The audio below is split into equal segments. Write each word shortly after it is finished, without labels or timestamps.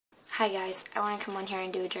Hi guys, I want to come on here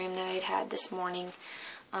and do a dream that I'd had this morning.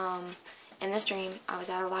 In this dream, I was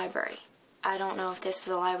at a library. I don't know if this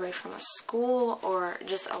is a library from a school or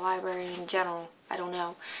just a library in general. I don't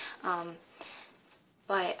know.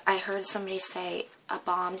 But I heard somebody say a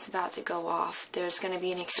bomb's about to go off. There's going to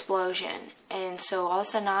be an explosion. And so all of a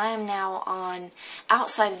sudden I am now on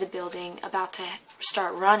outside of the building about to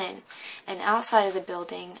start running. And outside of the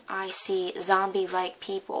building I see zombie-like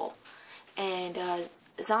people. And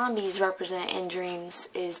zombies represent in dreams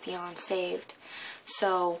is the unsaved.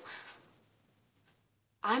 So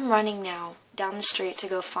I'm running now down the street to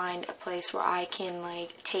go find a place where I can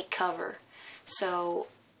take cover. So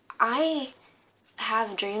I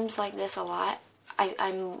have dreams like this a lot.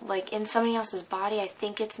 I'm like in somebody else's body. I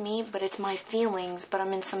think it's me, but it's my feelings, but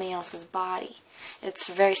I'm in somebody else's body. It's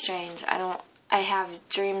very strange. I have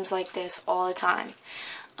dreams like this all the time.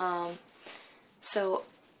 So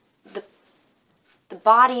the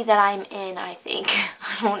body that I'm in, I think,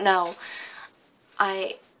 I don't know,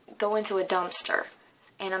 I go into a dumpster,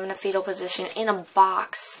 and I'm in a fetal position in a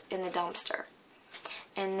box in the dumpster.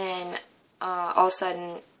 And then, all of a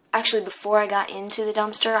sudden, actually before I got into the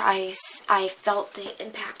dumpster, I felt the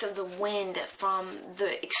impact of the wind from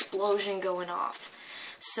the explosion going off.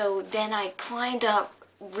 So then I climbed up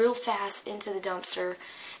real fast into the dumpster,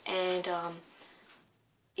 and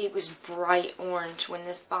it was bright orange when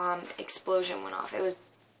this bomb explosion went off. It was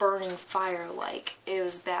burning fire-like. It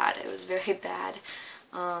was bad. It was very bad.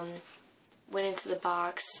 Went into the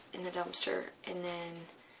box in the dumpster, and then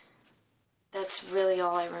that's really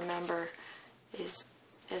all I remember is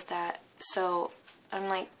that. So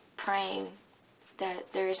I'm praying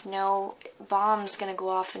that there's no bombs gonna go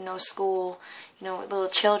off in no school, little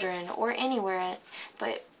children or anywhere,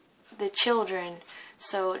 but the children.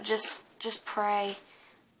 So just pray.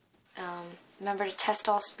 Remember to test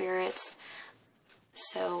all spirits.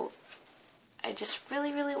 So I just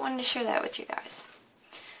really wanted to share that with you guys.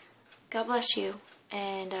 God bless you,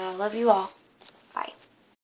 and love you all. Bye.